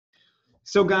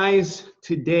So guys,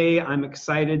 today I'm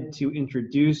excited to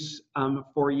introduce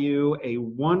for you a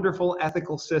wonderful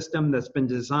ethical system that's been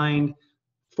designed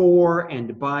for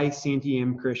and by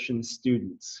Santiam Christian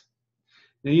students.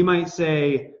 Now you might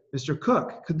say, Mr.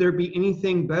 Cook, could there be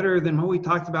anything better than what we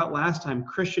talked about last time,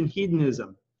 Christian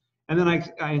hedonism? And then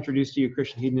I introduced to you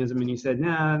Christian hedonism and you said,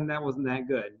 nah, that wasn't that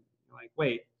good. You're like,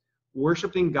 wait,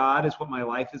 worshiping God is what my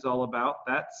life is all about?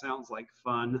 That sounds like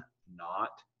fun. Not.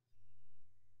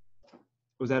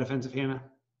 Was that offensive, Hannah?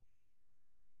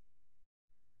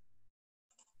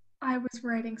 I was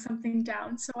writing something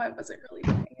down, so I wasn't really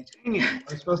paying attention. Dang it.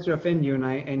 I was supposed to offend you,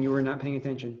 and you were not paying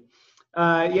attention.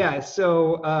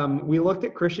 So we looked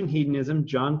at Christian hedonism.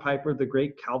 John Piper, the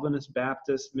great Calvinist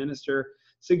Baptist minister,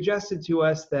 suggested to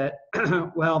us that,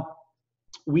 well,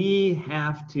 we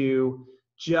have to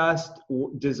just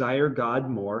desire God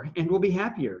more, and we'll be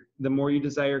happier. The more you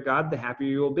desire God, the happier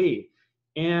you will be.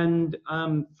 And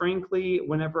frankly,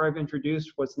 whenever I've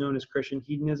introduced what's known as Christian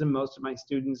hedonism, most of my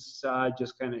students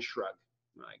just kind of shrug,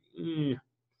 like,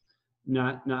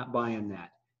 not buying that.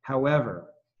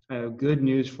 However, I have good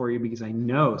news for you, because I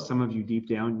know some of you deep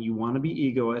down, you want to be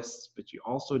egoists, but you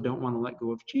also don't want to let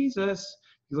go of Jesus.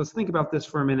 Because let's think about this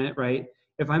for a minute, right?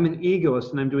 If I'm an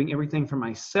egoist and I'm doing everything for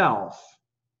myself,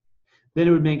 then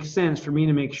it would make sense for me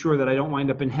to make sure that I don't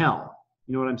wind up in hell.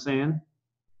 You know what I'm saying?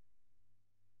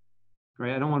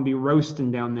 Right? I don't want to be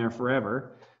roasting down there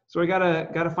forever. So I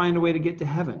gotta find a way to get to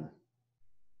heaven.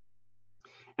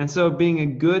 And so being a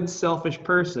good, selfish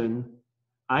person,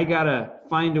 I gotta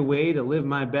find a way to live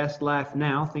my best life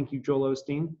now. Thank you, Joel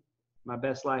Osteen. My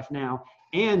best life now,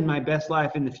 and my best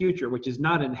life in the future, which is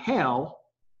not in hell,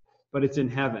 but it's in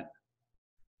heaven.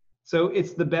 So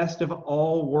it's the best of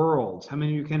all worlds. How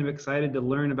many of you are kind of excited to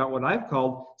learn about what I've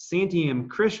called Santiam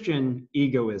Christian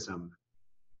egoism?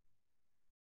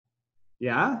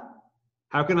 Yeah?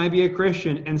 How can I be a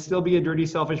Christian and still be a dirty,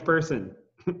 selfish person?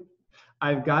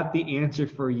 I've got the answer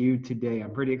for you today.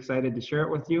 I'm pretty excited to share it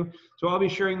with you. So I'll be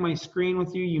sharing my screen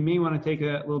with you. You may want to take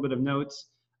a little bit of notes,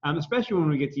 especially when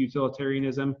we get to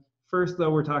utilitarianism. First,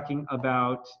 though, we're talking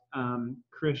about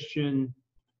Christian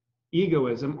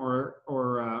egoism,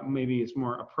 or maybe it's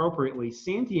more appropriately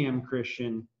Santiam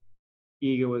Christian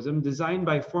egoism, designed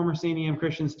by former Santiam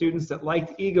Christian students that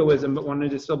liked egoism but wanted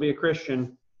to still be a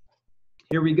Christian.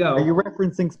 Here we go. Are you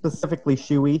referencing specifically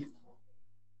Shuey?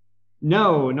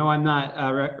 No, I'm not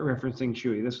referencing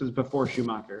Shuey. This was before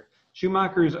Schumacher.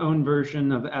 Schumacher's own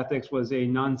version of ethics was a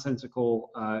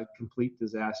nonsensical, complete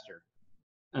disaster.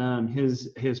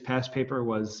 His past paper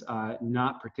was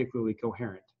not particularly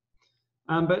coherent,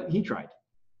 but he tried,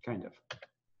 kind of.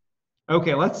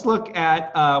 Okay, let's look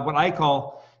at what I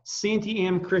call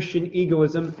Santiam Christian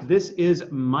egoism. This is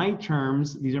my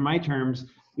terms. These are my terms.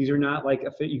 These are not like,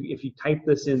 if you type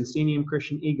this in, Santiam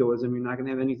Christian egoism, you're not going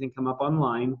to have anything come up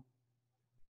online.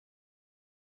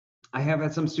 I have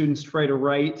had some students try to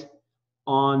write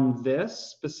on this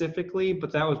specifically,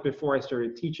 but that was before I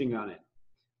started teaching on it.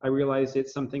 I realized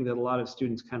it's something that a lot of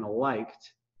students kind of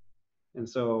liked, and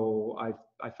so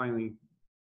I finally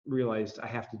realized I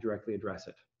have to directly address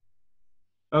it.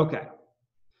 Okay.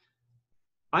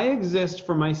 I exist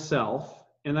for myself,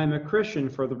 and I'm a Christian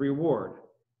for the reward.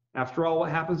 After all, what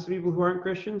happens to people who aren't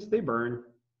Christians? They burn.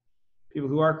 People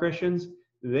who are Christians,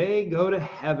 they go to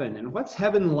heaven. And what's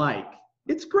heaven like?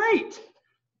 It's great.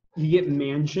 You get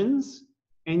mansions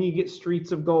and you get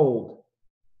streets of gold.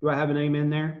 Do I have an amen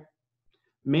there?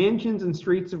 Mansions and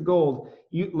streets of gold.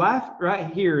 You laugh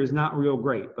right here is not real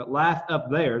great, but laugh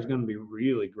up there is going to be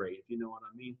really great, if you know what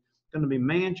I mean. It's going to be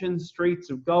mansions, streets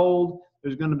of gold.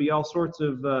 There's going to be all sorts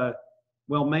of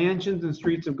mansions and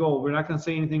streets of gold. We're not going to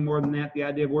say anything more than that. The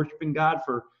idea of worshiping God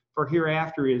for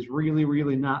hereafter is really,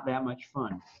 really not that much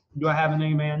fun. Do I have an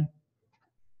amen?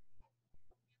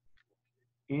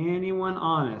 Anyone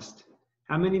honest?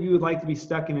 How many of you would like to be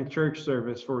stuck in a church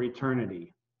service for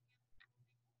eternity?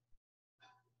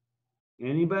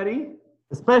 Anybody?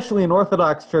 Especially an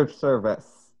Orthodox church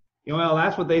service. Well,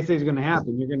 that's what they say is going to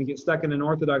happen. You're going to get stuck in an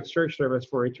Orthodox church service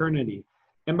for eternity.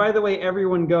 And by the way,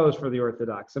 everyone goes for the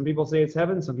Orthodox. Some people say it's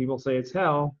heaven, some people say it's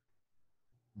hell.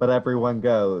 But everyone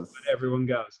goes. But everyone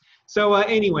goes. So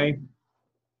anyway,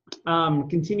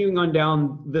 continuing on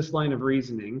down this line of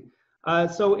reasoning.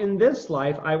 So in this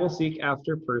life, I will seek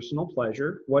after personal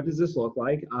pleasure. What does this look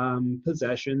like?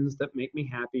 Possessions that make me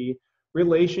happy,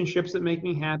 relationships that make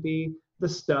me happy, the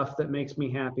stuff that makes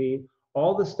me happy,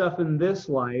 all the stuff in this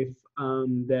life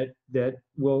that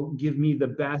will give me the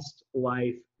best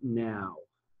life now.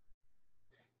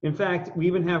 In fact, we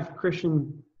even have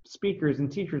Christian speakers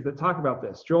and teachers that talk about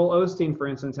this. Joel Osteen, for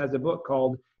instance, has a book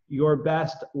called Your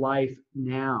Best Life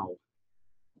Now.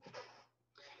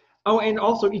 Oh, and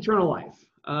also eternal life.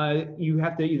 You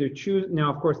have to either choose.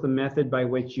 Now, of course, the method by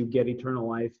which you get eternal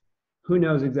life, who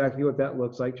knows exactly what that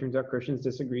looks like. Turns out Christians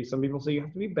disagree. Some people say you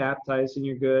have to be baptized and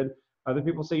you're good. Other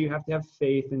people say you have to have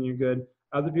faith and you're good.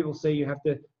 Other people say you have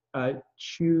to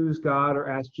choose God or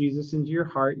ask Jesus into your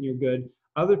heart and you're good.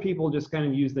 Other people just kind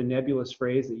of use the nebulous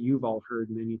phrase that you've all heard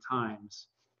many times: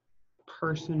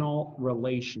 personal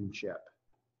relationship.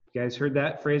 You guys heard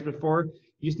that phrase before?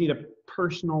 You just need a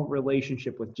personal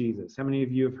relationship with Jesus. How many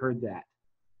of you have heard that?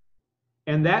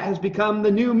 And that has become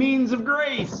the new means of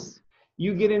grace.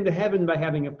 You get into heaven by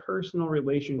having a personal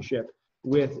relationship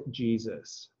with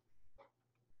Jesus.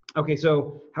 Okay,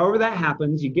 so however that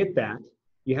happens, you get that.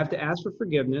 You have to ask for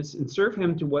forgiveness and serve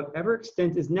him to whatever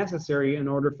extent is necessary in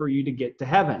order for you to get to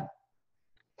heaven.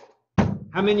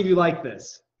 How many of you like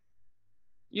this?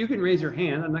 You can raise your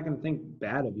hand. I'm not going to think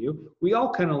bad of you. We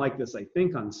all kind of like this, I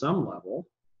think, on some level.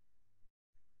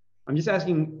 I'm just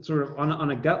asking sort of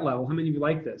on a gut level, how many of you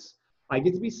like this? I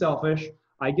get to be selfish.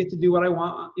 I get to do what I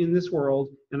want in this world,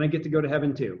 and I get to go to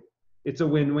heaven too. It's a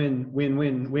win-win,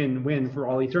 win-win, win-win for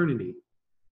all eternity.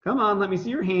 Come on, let me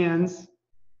see your hands.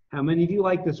 How many of you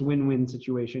like this win-win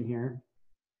situation here?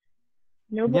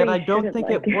 Nobody Yet I don't shouldn't think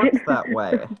like it works that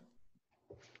way.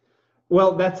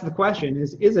 Well, that's the question: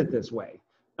 is it this way?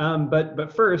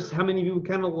 But first, how many of you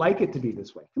kind of like it to be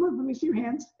this way? Come on, let me see your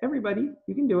hands. Everybody,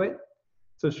 you can do it.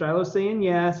 So Shiloh's saying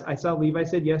yes. I saw Levi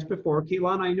said yes before.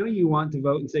 Keelan, I know you want to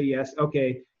vote and say yes.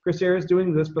 Okay, Chris Sarah's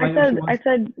doing this, but I know she wants. I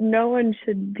said no one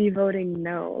should be voting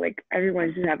no. Like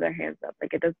everyone should have their hands up.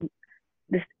 Like it doesn't.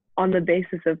 This on the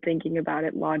basis of thinking about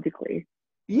it logically.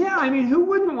 Yeah, I mean, who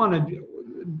wouldn't want to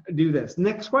do this?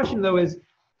 Next question though is,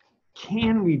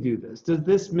 can we do this? Does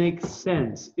this make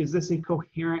sense? Is this a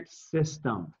coherent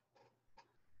system?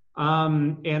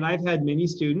 And I've had many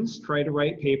students try to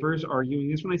write papers arguing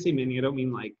this. When I say many, I don't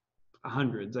mean like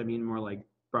hundreds. I mean more like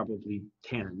probably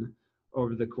 10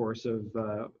 over the course of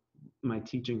my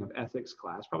teaching of ethics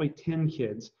class. Probably 10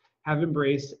 kids have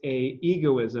embraced a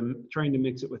egoism, trying to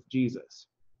mix it with Jesus.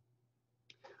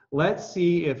 Let's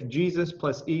see if Jesus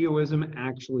plus egoism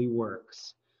actually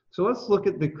works. So let's look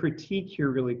at the critique here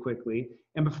really quickly.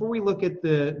 And before we look at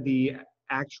the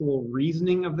actual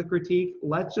reasoning of the critique,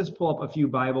 let's just pull up a few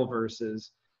Bible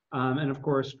verses. And of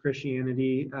course,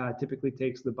 Christianity typically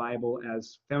takes the Bible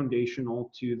as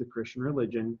foundational to the Christian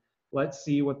religion. Let's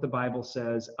see what the Bible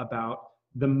says about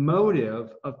the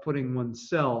motive of putting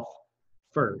oneself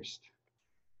first.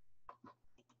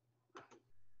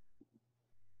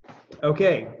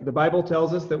 Okay, the Bible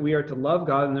tells us that we are to love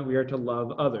God and that we are to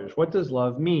love others. What does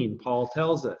love mean? Paul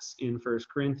tells us in 1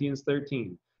 Corinthians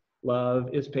 13. Love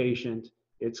is patient,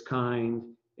 it's kind,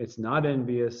 it's not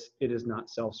envious, it is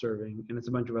not self-serving, and it's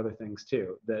a bunch of other things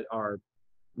too that are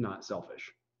not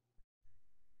selfish.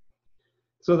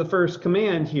 So the first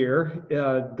command here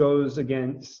goes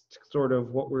against sort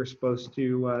of what we're supposed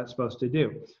to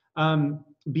do.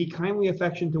 Be kindly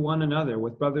affectionate to one another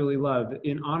with brotherly love,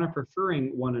 in honor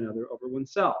preferring one another over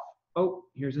oneself. Oh,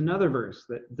 here's another verse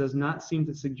that does not seem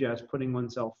to suggest putting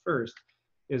oneself first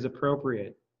is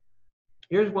appropriate.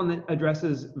 Here's one that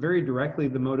addresses very directly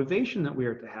the motivation that we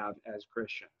are to have as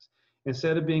Christians.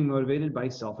 Instead of being motivated by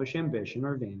selfish ambition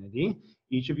or vanity,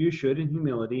 each of you should, in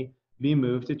humility, be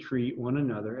moved to treat one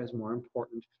another as more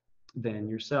important than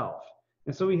yourself.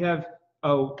 And so we have,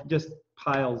 just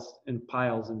piles and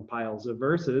piles and piles of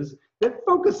verses that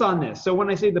focus on this. So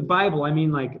when I say the Bible, I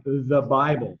mean like the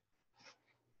Bible.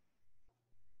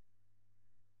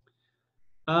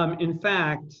 In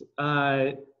fact,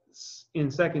 in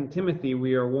 2 Timothy,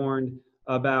 we are warned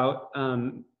about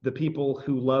the people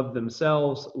who love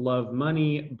themselves, love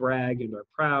money, brag, and are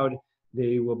proud.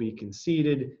 They will be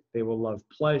conceited. They will love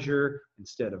pleasure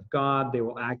instead of God. They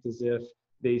will act as if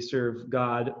they serve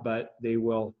God, but they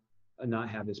will not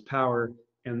have his power.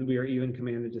 And we are even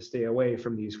commanded to stay away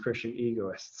from these Christian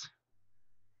egoists.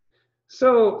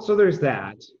 So there's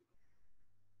that.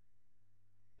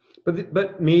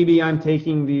 But maybe I'm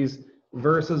taking these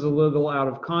verses a little out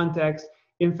of context.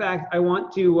 In fact, I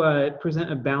want to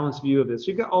present a balanced view of this.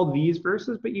 You've got all these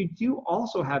verses, but you do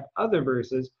also have other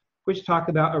verses which talk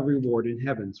about a reward in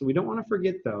heaven. So we don't want to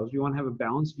forget those. We want to have a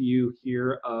balanced view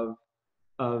here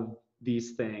of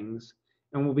these things.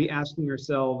 And we'll be asking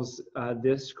ourselves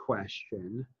this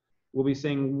question. We'll be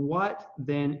saying, what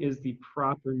then is the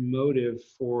proper motive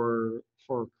for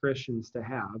Christians to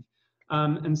have?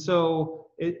 And so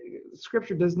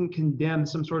Scripture doesn't condemn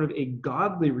some sort of a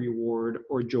godly reward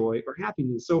or joy or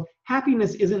happiness. So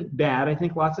happiness isn't bad. I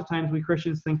think lots of times we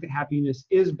Christians think that happiness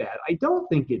is bad. I don't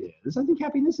think it is. I think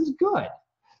happiness is good.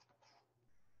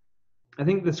 I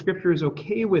think the Scripture is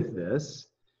okay with this.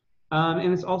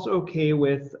 And it's also okay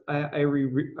with a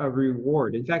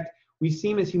reward. In fact, we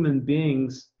seem as human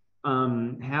beings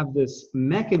have this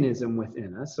mechanism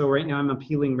within us. So right now I'm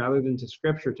appealing rather than to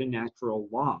scripture, to natural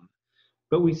law.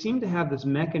 But we seem to have this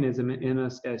mechanism in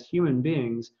us as human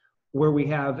beings where we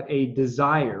have a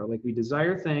desire, like we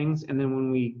desire things, and then when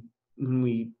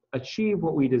we achieve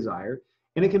what we desire,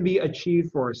 and it can be achieved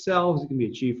for ourselves, it can be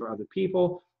achieved for other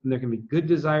people, and there can be good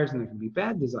desires and there can be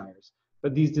bad desires.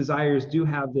 But these desires do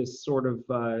have this sort of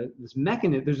this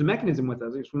mechanism. There's a mechanism with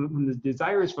us. When the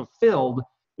desire is fulfilled,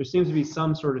 there seems to be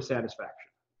some sort of satisfaction.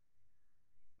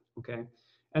 Okay,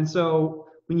 and so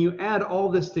when you add all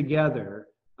this together,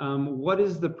 what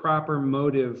is the proper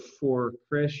motive for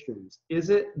Christians? Is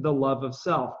it the love of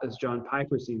self, as John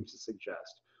Piper seems to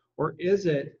suggest, or is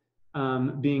it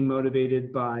being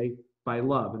motivated by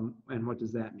love? And what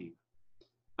does that mean?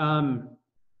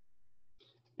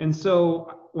 And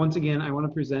so, once again, I want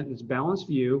to present this balanced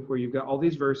view where you've got all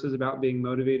these verses about being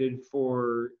motivated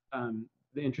for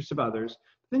the interests of others.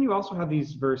 But then you also have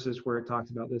these verses where it talks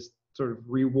about this sort of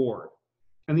reward.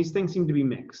 And these things seem to be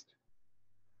mixed.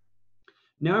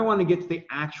 Now I want to get to the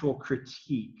actual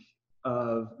critique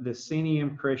of the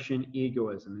Santiam Christian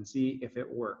egoism and see if it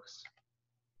works.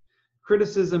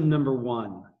 Criticism number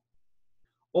 1.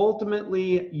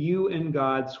 Ultimately, you and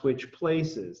God switch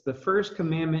places. The first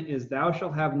commandment is, thou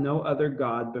shalt have no other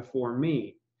God before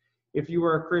me. If you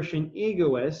are a Christian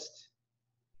egoist,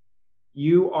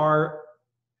 you are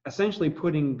essentially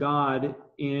putting God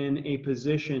in a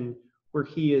position where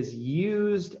he is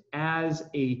used as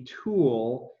a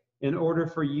tool in order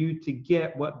for you to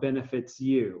get what benefits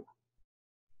you.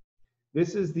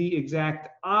 This is the exact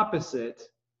opposite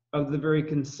of the very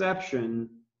conception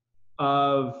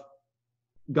of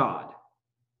God.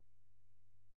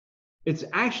 It's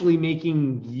actually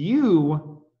making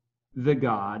you the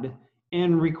God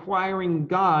and requiring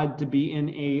God to be in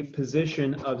a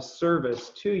position of service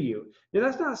to you. Now,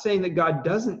 that's not saying that God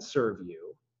doesn't serve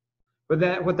you,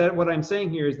 but what I'm saying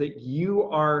here is that you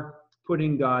are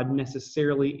putting God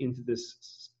necessarily into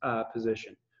this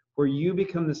position where you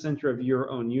become the center of your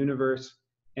own universe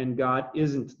and God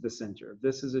isn't the center.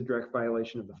 This is a direct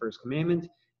violation of the first commandment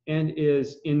and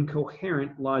is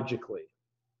incoherent logically.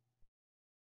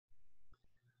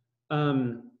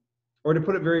 Or to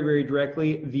put it very, very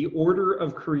directly, the order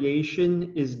of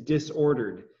creation is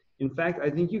disordered. In fact, I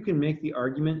think you can make the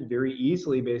argument very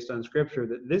easily based on scripture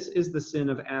that this is the sin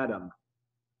of Adam.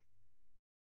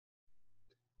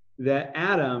 That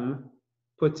Adam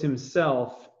puts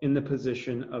himself in the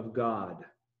position of God.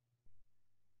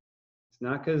 It's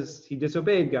not because he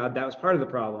disobeyed God, that was part of the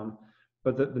problem,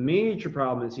 but the major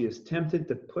problem is he is tempted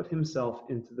to put himself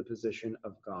into the position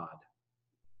of God.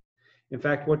 In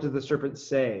fact, what does the serpent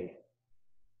say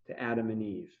to Adam and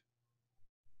Eve?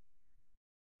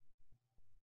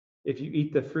 If you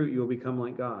eat the fruit, you will become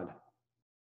like God.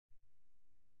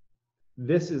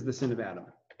 This is the sin of Adam.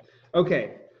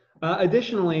 Okay.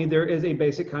 Additionally, there is a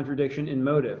basic contradiction in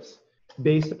motives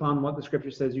based upon what the scripture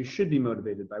says you should be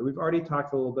motivated by. We've already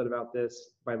talked a little bit about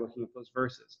this by looking at those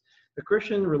verses. The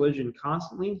Christian religion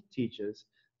constantly teaches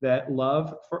that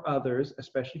love for others,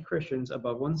 especially Christians,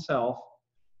 above oneself,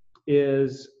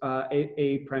 is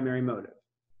a primary motive.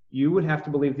 You would have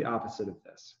to believe the opposite of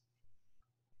this.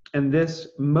 And this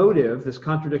motive, this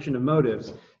contradiction of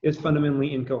motives, is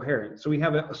fundamentally incoherent. So we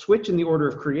have a switch in the order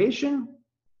of creation,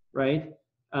 right?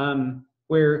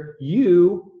 Where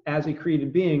you, as a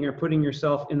created being, are putting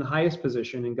yourself in the highest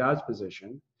position, in God's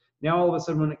position. Now, all of a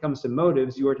sudden, when it comes to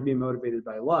motives, you are to be motivated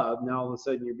by love. Now, all of a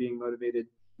sudden, you're being motivated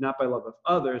not by love of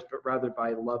others, but rather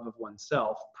by love of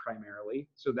oneself, primarily.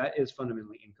 So that is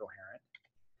fundamentally incoherent.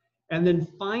 And then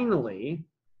finally,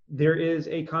 there is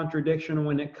a contradiction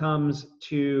when it comes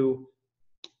to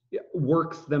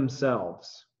works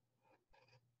themselves,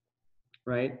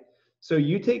 right? So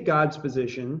you take God's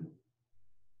position.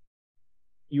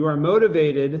 You are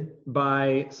motivated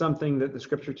by something that the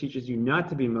scripture teaches you not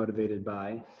to be motivated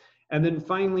by. And then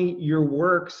finally, your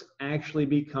works actually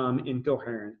become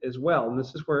incoherent as well. And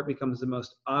this is where it becomes the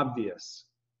most obvious,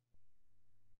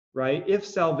 right? If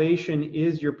salvation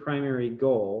is your primary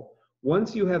goal,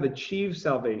 once you have achieved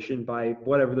salvation by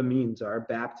whatever the means are,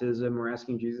 baptism or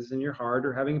asking Jesus in your heart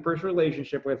or having a personal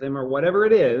relationship with him or whatever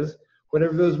it is,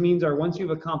 whatever those means are, once you've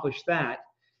accomplished that,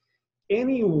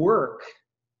 any work,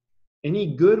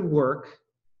 any good work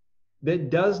that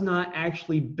does not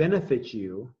actually benefit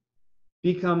you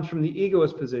becomes, from the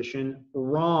egoist position,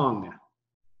 wrong.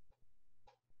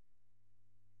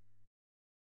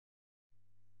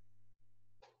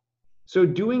 So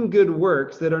doing good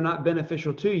works that are not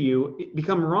beneficial to you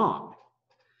become wrong.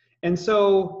 And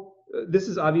so This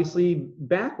is obviously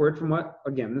backward from what,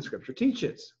 again, the scripture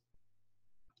teaches.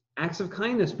 Acts of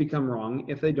kindness become wrong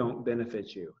if they don't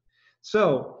benefit you.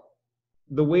 So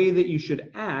the way that you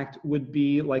should act would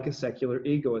be like a secular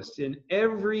egoist in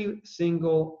every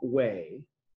single way,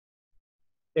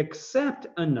 except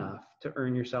enough to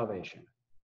earn your salvation.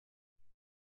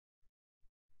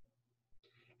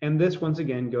 And this, once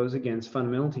again, goes against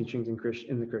fundamental teachings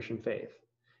in the Christian faith.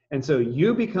 And so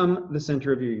you become the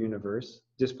center of your universe,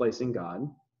 displacing God.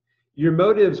 Your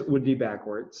motives would be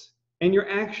backwards, and your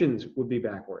actions would be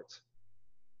backwards.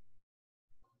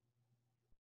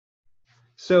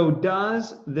 So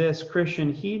does this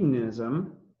Christian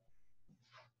hedonism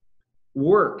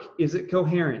work? Is it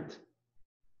coherent?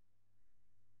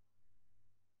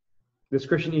 This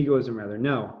Christian egoism, rather.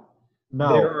 No.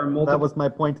 No, There are multiple. that was my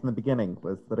point in the beginning,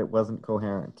 was that it wasn't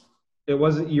coherent. It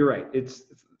wasn't, you're right.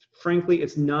 Frankly,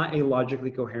 it's not a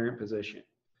logically coherent position.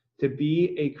 To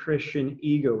be a Christian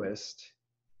egoist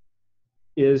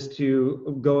is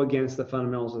to go against the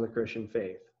fundamentals of the Christian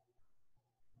faith.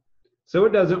 So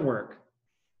it doesn't work.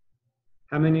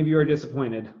 How many of you are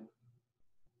disappointed?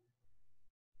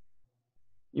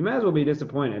 You might as well be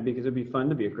disappointed, because it'd be fun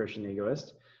to be a Christian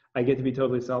egoist. I get to be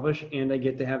totally selfish, and I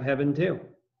get to have heaven too.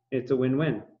 It's a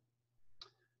win-win.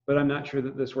 But I'm not sure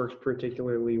that this works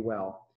particularly well.